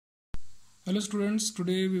Hello students,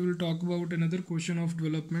 today we will talk about another question of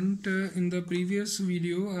development. In the previous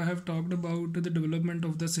video I have talked about the development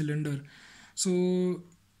of the cylinder. So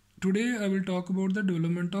today I will talk about the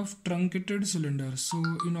development of truncated cylinder. So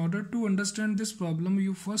in order to understand this problem,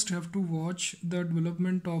 you first have to watch the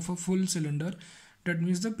development of a full cylinder. That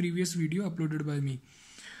means the previous video uploaded by me.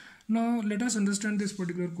 Now let us understand this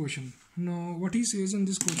particular question. Now what he says in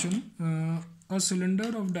this question, a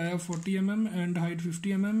cylinder of dia 40 mm and height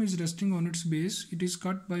 50 mm is resting on its base. It is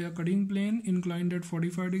cut by a cutting plane inclined at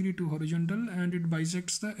 45 degree to horizontal and it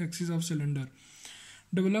bisects the axis of cylinder.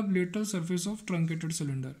 Develop lateral surface of truncated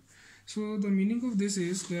cylinder. So the meaning of this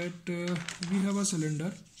is that we have a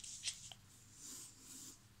cylinder.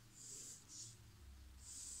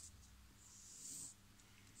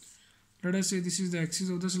 Let us say this is the axis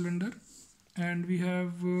of the cylinder and we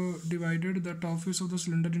have divided the top face of the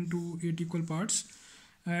cylinder into 8 equal parts,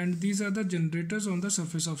 and these are the generators on the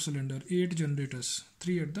surface of cylinder, 8 generators,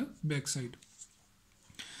 3 at the back side.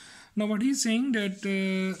 Now what he is saying that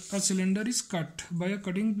a cylinder is cut by a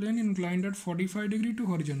cutting plane inclined at 45 degree to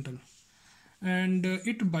horizontal and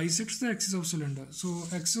it bisects the axis of cylinder. So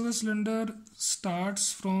axis of the cylinder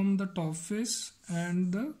starts from the top face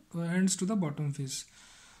and the ends to the bottom face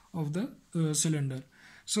of the cylinder.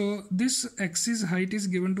 So this axis height is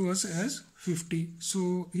given to us as 50.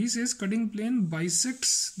 So he says cutting plane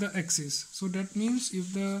bisects the axis. So that means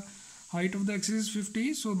if the height of the axis is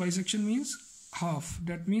 50, so bisection means half.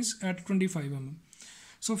 That means at 25 mm.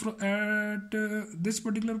 So at this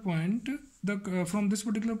particular point, from this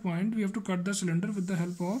particular point, we have to cut the cylinder with the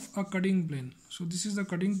help of a cutting plane. So this is the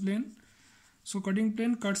cutting plane. So cutting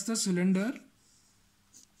plane cuts the cylinder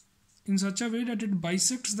in such a way that it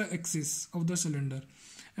bisects the axis of the cylinder,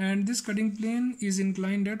 and this cutting plane is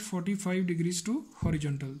inclined at 45 degrees to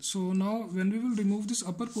horizontal. So now when we will remove this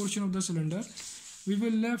upper portion of the cylinder, we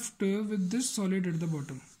will left with this solid at the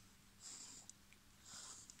bottom.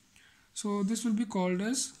 So this will be called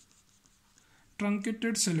as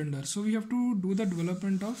truncated cylinder. So we have to do the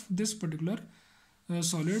development of this particular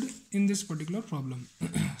solid in this particular problem.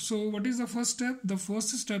 So what is the first step? The first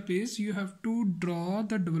step is you have to draw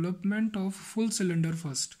the development of full cylinder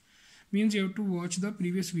first. Means you have to watch the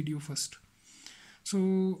previous video first.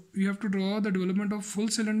 So you have to draw the development of full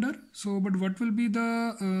cylinder. So but what will be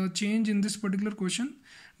the change in this particular question?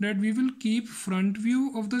 That we will keep front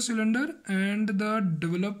view of the cylinder and the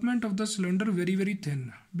development of the cylinder very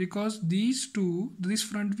thin, because these two, this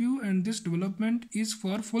front view and this development is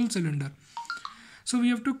for full cylinder. So we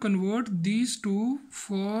have to convert these two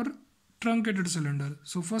for truncated cylinder.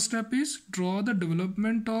 So first step is draw the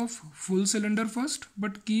development of full cylinder first,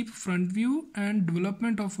 but keep front view and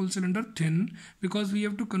development of full cylinder thin, because we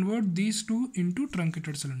have to convert these two into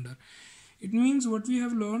truncated cylinder. It means what we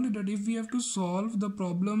have learned, that if we have to solve the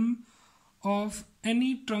problem of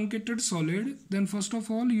any truncated solid, then first of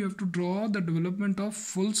all you have to draw the development of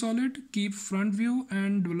full solid, keep front view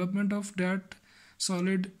and development of that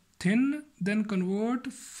solid thin, then convert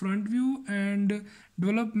front view and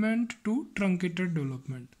development to truncated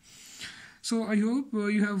development. So I hope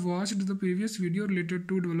you have watched the previous video related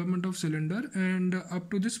to development of cylinder, and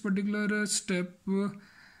up to this particular step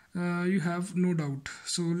you have no doubt.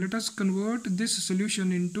 So let us convert this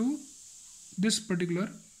solution into this particular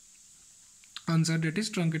answer, that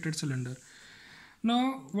is truncated cylinder.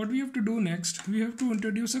 Now what we have to do next, we have to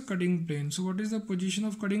introduce a cutting plane. So what is the position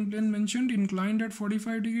of cutting plane mentioned? Inclined at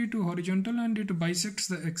 45 degree to horizontal and it bisects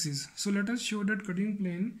the axis. So let us show that cutting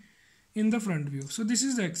plane in the front view. So this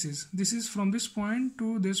is the axis. This is from this point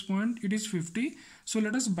to this point, it is 50. So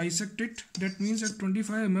let us bisect it. That means at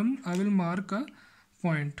 25 mm I will mark a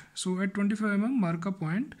point. So at 25 mm mark a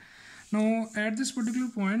point. Now at this particular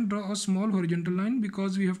point draw a small horizontal line,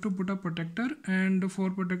 because we have to put a protector, and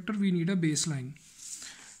for protector we need a baseline.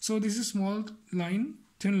 So this is small line,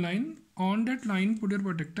 thin line. On that line put your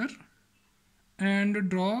protector and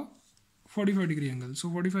draw 45 degree angle. So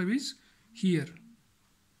 45 is here.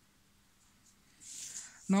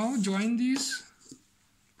 Now join these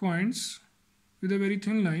points with a very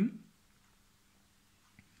thin line.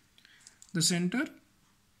 The center,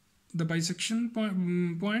 the bisection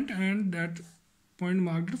point and that point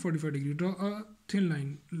marked at 45 degree. Draw a thin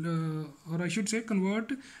line, or I should say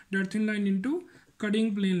convert that thin line into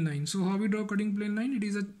cutting plane line. So how we draw cutting plane line? It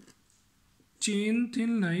is a chain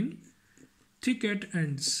thin line, thick at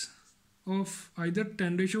ends, of either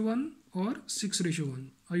 10:1 or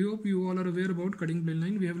 6:1. I hope you all are aware about cutting plane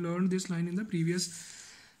line. We have learned this line in the previous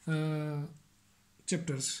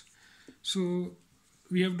chapters. So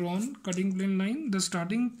we have drawn cutting plane line. The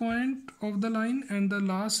starting point of the line and the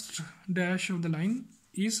last dash of the line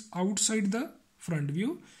is outside the front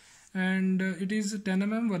view, and it is 10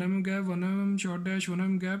 mm, 1 mm gap, 1 mm short dash, 1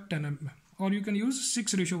 mm gap, 10 mm, or you can use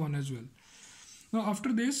 6:1 as well. Now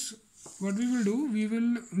after this, what we will do, we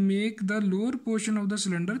will make the lower portion of the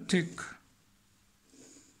cylinder thick.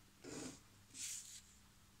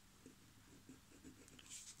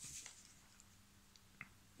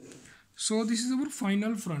 So this is our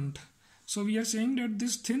final front. So we are saying that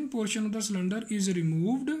this thin portion of the cylinder is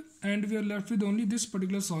removed and we are left with only this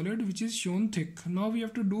particular solid which is shown thick. Now we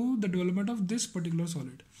have to do the development of this particular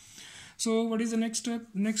solid. So what is the next step?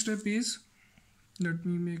 Next step is, let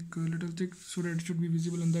me make a little thick so that it should be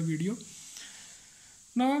visible in the video.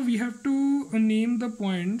 Now we have to name the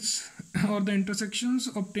points or the intersections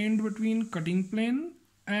obtained between cutting plane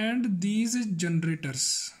and these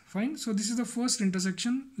generators. Fine. So this is the first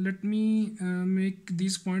intersection. Let me make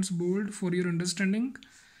these points bold for your understanding.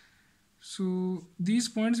 So these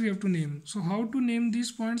points we have to name. So how to name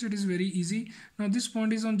these points? It is very easy. Now this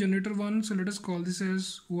point is on generator 1. So let us call this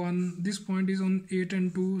as 1. This point is on 8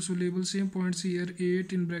 and 2. So label same points here,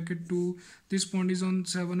 8 in bracket 2. This point is on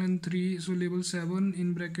 7 and 3. So label 7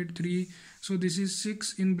 in bracket 3. So this is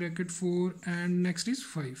 6 in bracket 4 and next is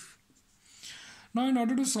 5. Now in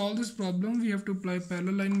order to solve this problem, we have to apply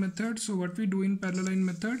parallel line method. So what we do in parallel line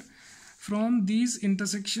method, from these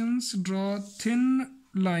intersections draw thin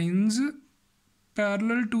lines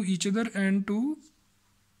parallel to each other and to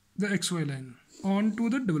the XY line onto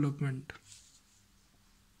the development.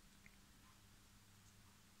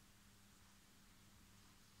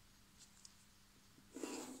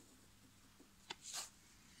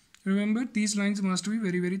 Remember, these lines must be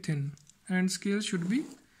very, very thin and scale should be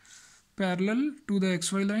parallel to the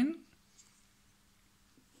XY line.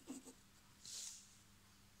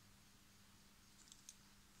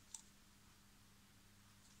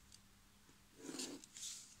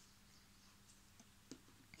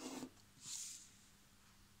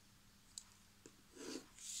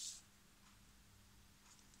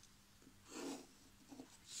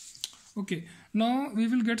 Okay, now we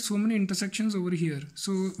will get so many intersections over here.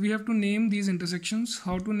 So we have to name these intersections.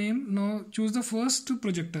 How to name? Now choose the first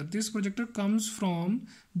projector. This projector comes from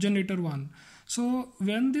generator 1. So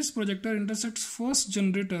when this projector intersects first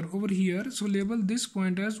generator over here, so label this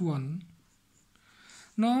point as 1.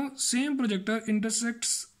 Now same projector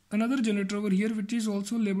intersects another generator over here which is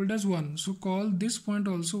also labeled as 1. So call this point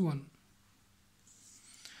also 1.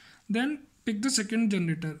 Then pick the second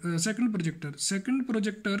generator, second projector. Second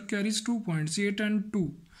projector carries 2 points, 8 and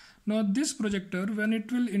 2. Now this projector, when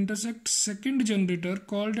it will intersect second generator,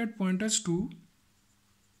 call that point as 2.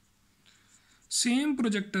 Same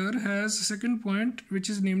projector has second point which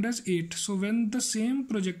is named as 8. So when the same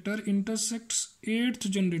projector intersects 8th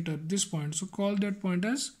generator, this point, so call that point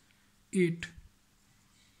as 8.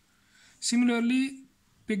 Similarly,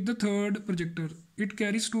 pick the third projector. It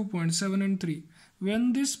carries 2 points, 7 and 3.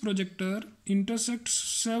 When this projector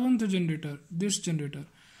intersects 7th generator, this generator,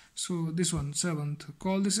 so this one, 7th,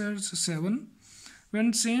 call this as 7.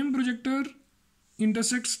 When same projector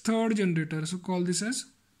intersects 3rd generator, so call this as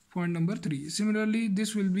point number 3. Similarly,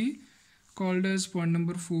 this will be called as point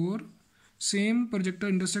number 4. Same projector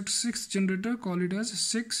intersects 6th generator, call it as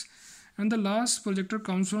 6. And the last projector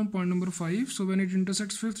comes from point number 5. So when it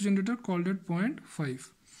intersects 5th generator, call it point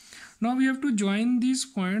 5. Now we have to join these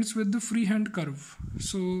points with the freehand curve.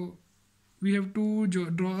 So we have to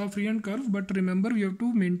draw a freehand curve, but remember we have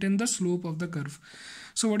to maintain the slope of the curve.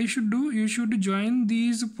 So what you should do, you should join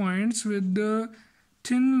these points with the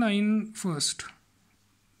thin line first,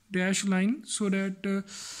 dash line, so that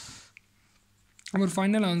our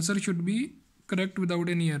final answer should be correct without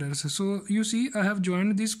any errors. So you see, I have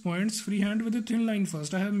joined these points freehand with a thin line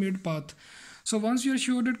first. I have made path. So once you are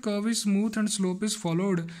sure that curve is smooth and slope is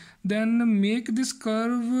followed, then make this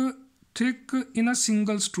curve thick in a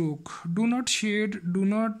single stroke. Do not shade, do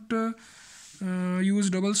not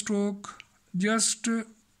use double stroke, just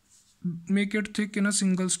make it thick in a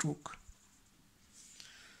single stroke.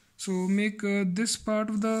 So make this part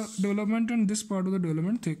of the development and this part of the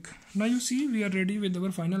development thick. Now you see, we are ready with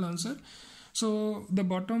our final answer. So the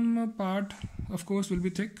bottom part of course will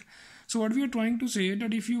be thick. So what we are trying to say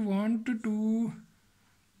that if you want to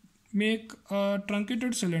make a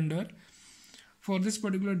truncated cylinder for this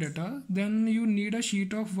particular data, then you need a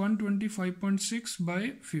sheet of 125.6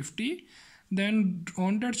 by 50. Then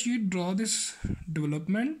on that sheet draw this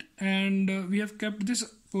development, and we have kept this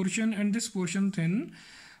portion and this portion thin.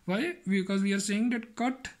 Why? Because we are saying that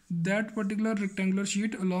cut that particular rectangular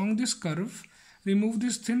sheet along this curve, remove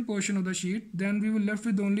this thin portion of the sheet, then we will left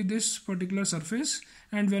with only this particular surface,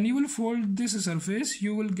 and when you will fold this surface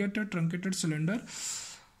you will get a truncated cylinder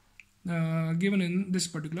given in this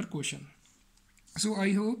particular question. So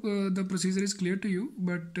I hope the procedure is clear to you,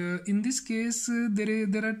 but in this case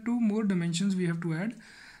there are two more dimensions we have to add.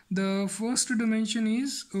 The first dimension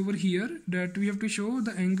is over here, that we have to show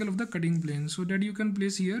the angle of the cutting plane. So that you can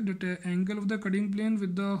place here that angle of the cutting plane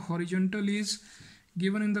with the horizontal is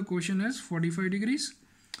given in the question as 45 degrees,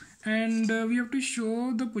 and we have to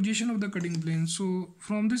show the position of the cutting plane. So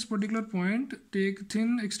from this particular point, take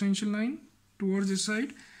thin extension line towards this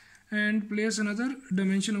side and place another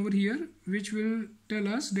dimension over here, which will tell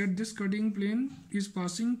us that this cutting plane is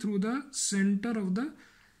passing through the center of the,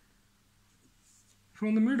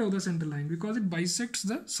 from the mid of the center line, because it bisects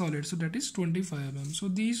the solid. So that is 25 mm. So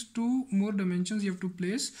these two more dimensions you have to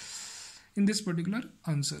place in this particular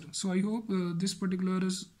answer. So I hope this particular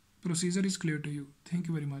procedure is clear to you. Thank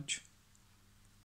you very much.